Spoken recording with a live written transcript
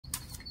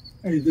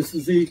Hey, this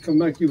is Z. Come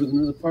back to you with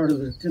another part of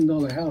the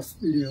 $10 house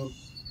video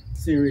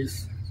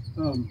series.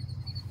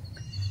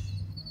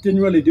 Didn't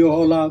really do a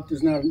whole lot.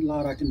 There's not a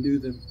lot I can do.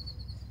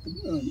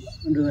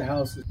 Under the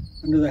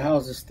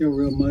house is still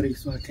real muddy,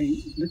 so I can't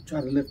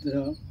try to lift it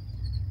up.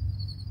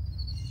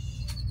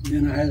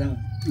 Then I had a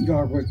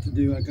yard work to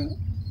do. I got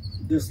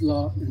this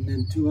lot and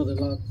then 2 other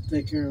lots to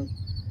take care of.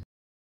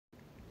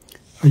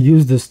 I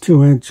used this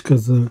 2-inch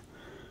because the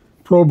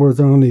floorboards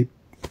are only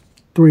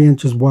 3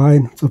 inches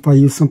wide, so if I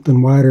use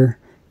something wider,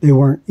 they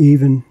weren't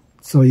even,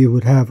 so you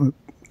would have a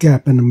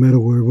gap in the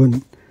middle where it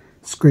wouldn't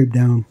scrape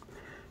down.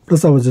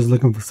 Plus I was just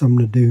looking for something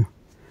to do.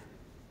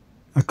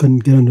 I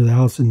couldn't get under the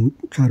house and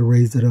try to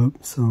raise it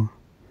up, so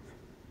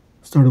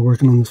started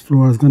working on this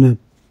floor. I was going to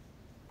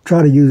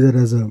try to use it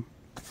as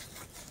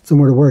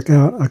somewhere to work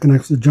out. I can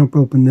actually jump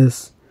rope in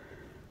this.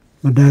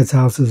 My dad's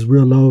house is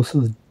real low,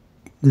 so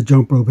the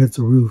jump rope hits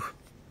the roof.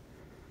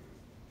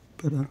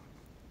 But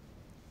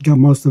got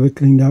most of it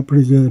cleaned out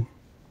pretty good.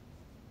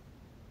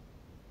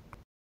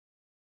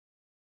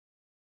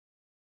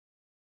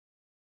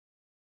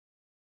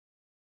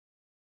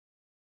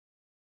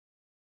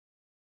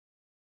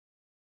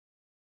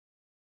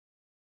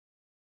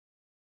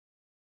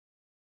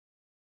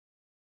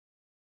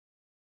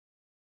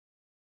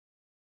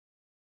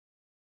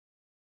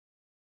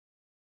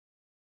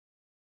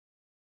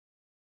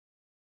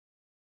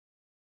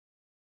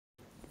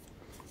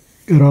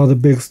 Got all the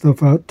big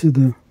stuff out to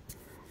the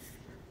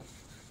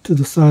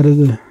side of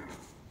the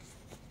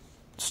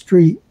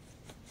street.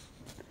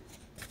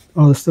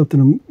 All the stuff that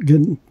I'm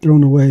getting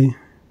thrown away.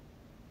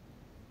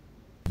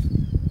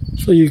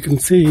 So you can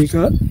see you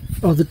got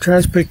all the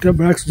trash picked up.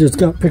 Actually just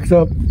got picked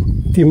up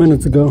a few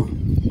minutes ago.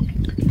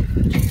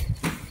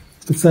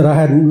 I said I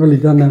hadn't really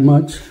done that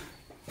much.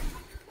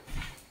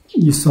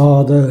 You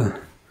saw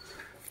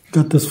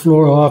got this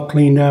floor all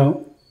cleaned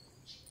out.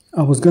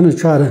 I was gonna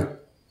try to,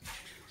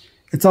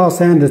 it's all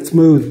sanded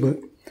smooth, but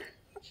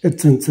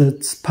since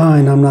it's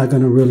pine, I'm not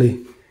going to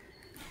really,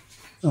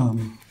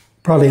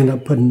 probably end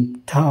up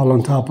putting towel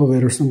on top of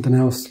it or something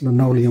else,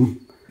 linoleum,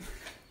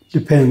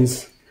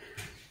 depends.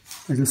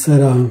 Like I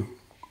said,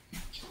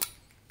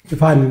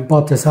 if I hadn't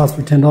bought this house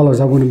for $10,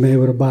 I wouldn't be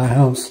able to buy a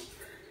house.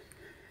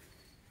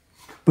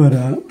 But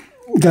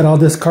got all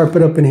this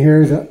carpet up in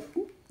here, got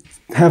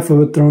half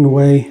of it thrown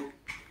away.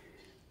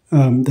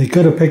 They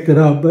could have picked it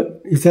up,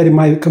 but he said he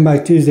might come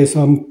back Tuesday,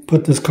 so I'm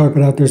put this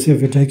carpet out there, see if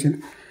he'll take it.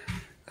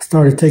 I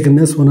started taking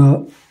this one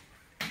up.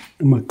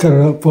 I'm gonna cut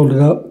it up, fold it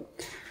up.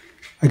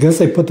 I guess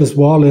they put this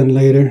wall in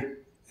later,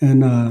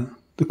 and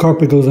the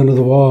carpet goes under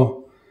the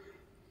wall.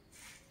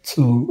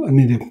 So I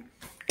need to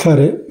cut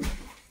it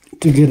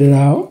to get it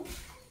out,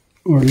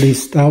 or at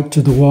least out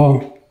to the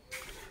wall.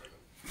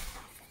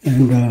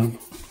 And I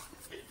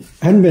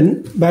hadn't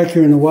been back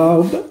here in a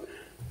while, but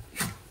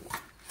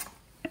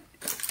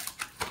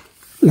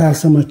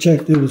last time I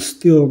checked, it was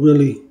still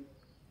really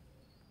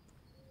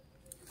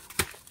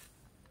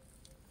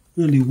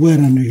wet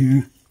under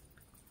here.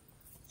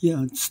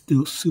 Yeah, it's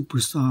still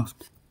super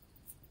soft.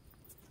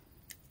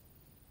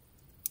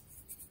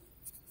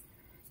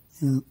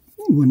 Yeah,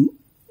 wouldn't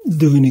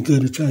do any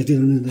good to try to get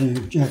under there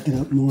and jack it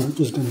up more. It's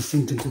just going to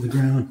sink into the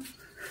ground.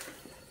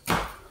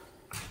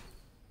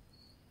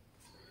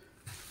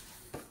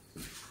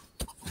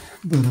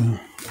 But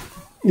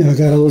yeah, I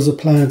got all those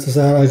appliances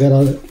out. I got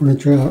all that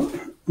furniture out. I'm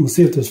going to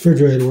see if this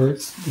refrigerator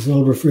works. This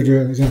old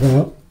refrigerator I got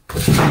out.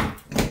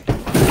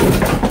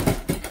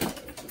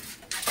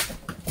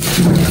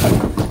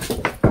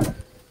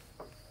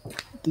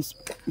 This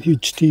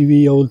huge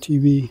TV, old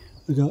TV,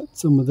 I got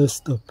some of this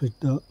stuff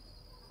picked up.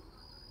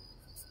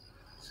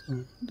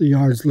 So the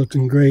yard's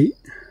looking great.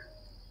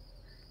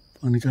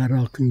 Finally got it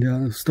all cleaned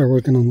out. I'll start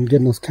working on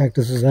getting those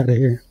cactuses out of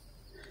here.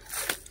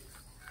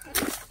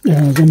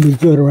 Yeah, it's gonna be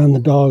good around the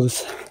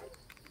dogs.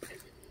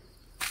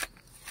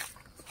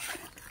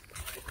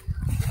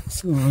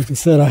 So like I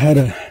said, I had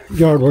a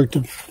yard work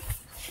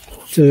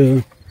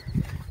to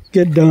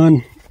get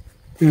done,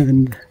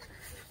 and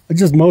I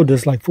just mowed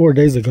this like 4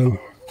 days ago.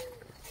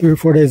 3 or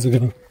 4 days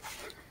ago,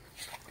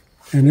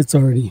 and it's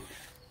already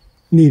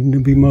needing to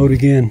be mowed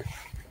again.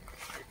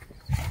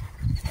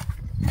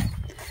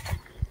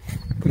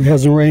 But it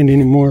hasn't rained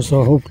anymore,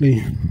 so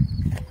hopefully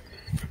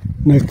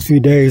next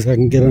few days I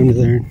can get under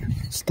there and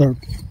start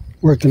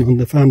working on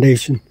the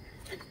foundation.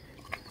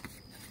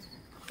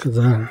 Because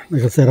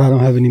like I said, I don't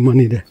have any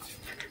money to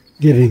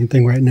get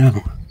anything right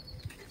now.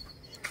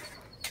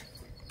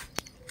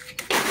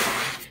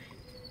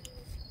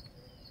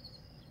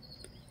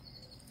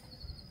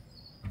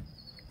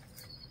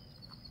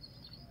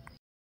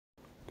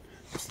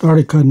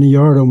 Started cutting the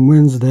yard on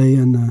Wednesday,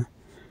 and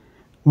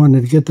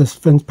wanted to get this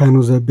fence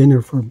panels that have been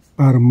here for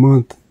about a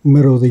month,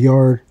 middle of the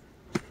yard.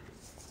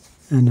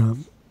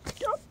 And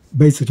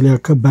basically I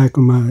cut back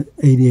on my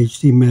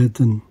ADHD meds,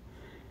 and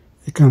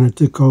it kind of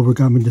took over,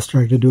 got me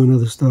distracted doing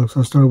other stuff. So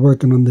I started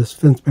working on this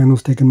fence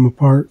panels, taking them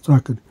apart so I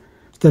could,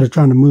 instead of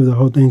trying to move the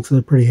whole thing because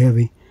they're pretty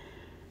heavy.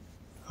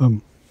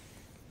 And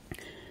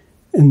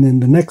then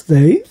the next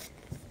day,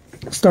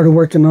 I started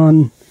working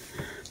on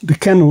the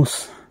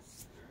kennels.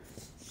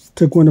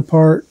 took one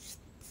apart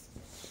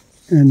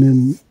and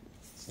then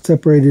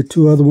separated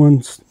two other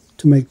ones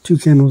to make two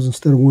candles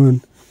instead of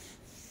one.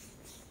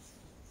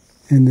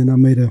 And then I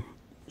made these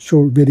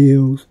short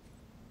videos.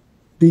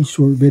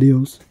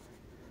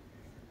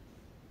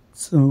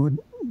 So I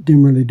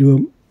didn't really do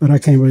it, but I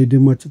can't really do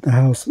much at the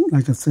house,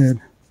 like I said.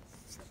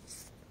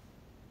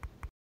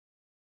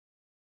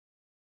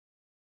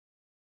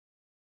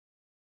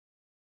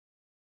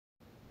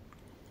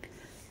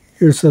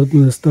 Here's some of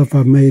the stuff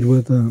I made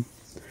with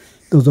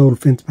those old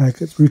fence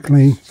packets,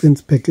 reclaimed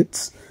fence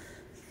pickets.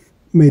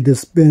 Made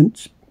this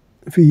bench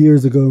a few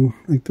years ago,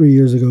 like 3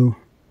 years ago,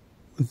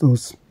 with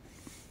those.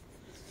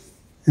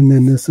 And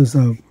then this is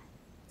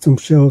some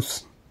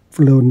shelves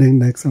for little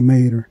knickknacks I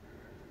made. Or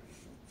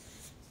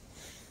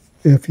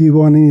if you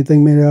want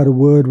anything made out of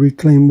wood,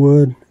 reclaimed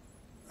wood,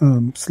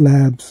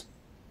 slabs,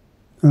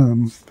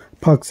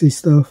 epoxy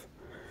stuff,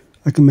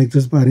 I can make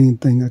just about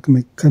anything. I can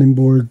make cutting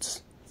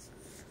boards,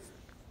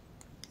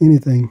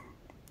 anything.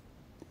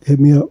 Hit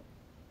me up.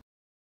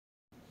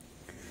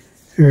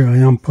 Here I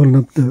am pulling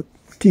up the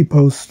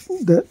T-post,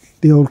 that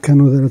the old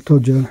candle that I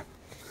told you I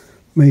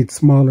made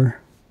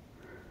smaller.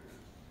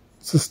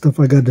 It's the stuff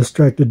I got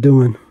distracted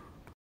doing.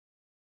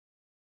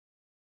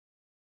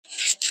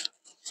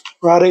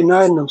 Friday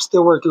night and I'm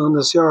still working on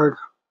this yard.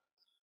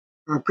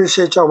 I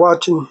appreciate y'all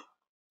watching,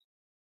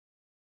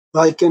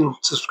 liking,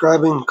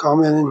 subscribing,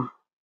 commenting.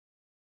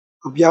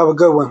 Hope y'all have a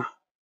good one.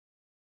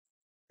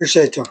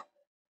 Appreciate y'all.